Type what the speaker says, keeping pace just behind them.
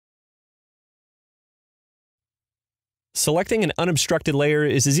Selecting an unobstructed layer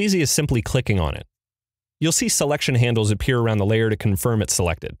is as easy as simply clicking on it. You'll see selection handles appear around the layer to confirm it's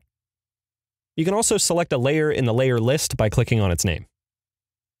selected. You can also select a layer in the layer list by clicking on its name.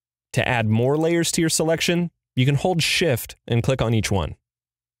 To add more layers to your selection, you can hold Shift and click on each one.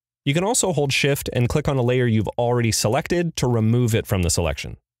 You can also hold Shift and click on a layer you've already selected to remove it from the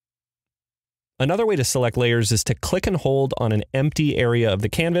selection. Another way to select layers is to click and hold on an empty area of the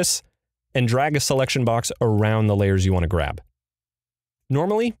canvas and drag a selection box around the layers you want to grab.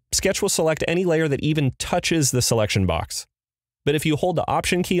 Normally, Sketch will select any layer that even touches the selection box. But if you hold the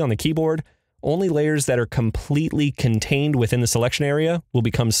Option key on the keyboard, only layers that are completely contained within the selection area will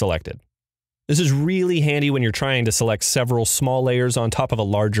become selected. This is really handy when you're trying to select several small layers on top of a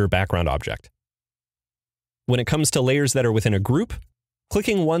larger background object. When it comes to layers that are within a group,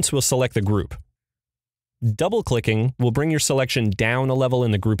 clicking once will select the group. Double-clicking will bring your selection down a level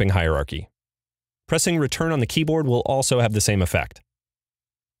in the grouping hierarchy. Pressing Return on the keyboard will also have the same effect.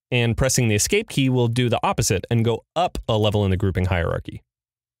 And pressing the Escape key will do the opposite and go up a level in the grouping hierarchy.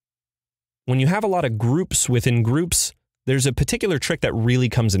 When you have a lot of groups within groups, there's a particular trick that really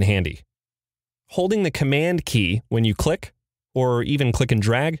comes in handy. Holding the Command key when you click, or even click and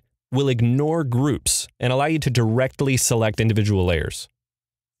drag, will ignore groups and allow you to directly select individual layers.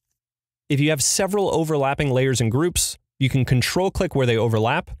 If you have several overlapping layers and groups, you can control-click where they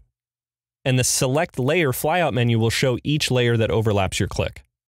overlap, and the Select Layer flyout menu will show each layer that overlaps your click.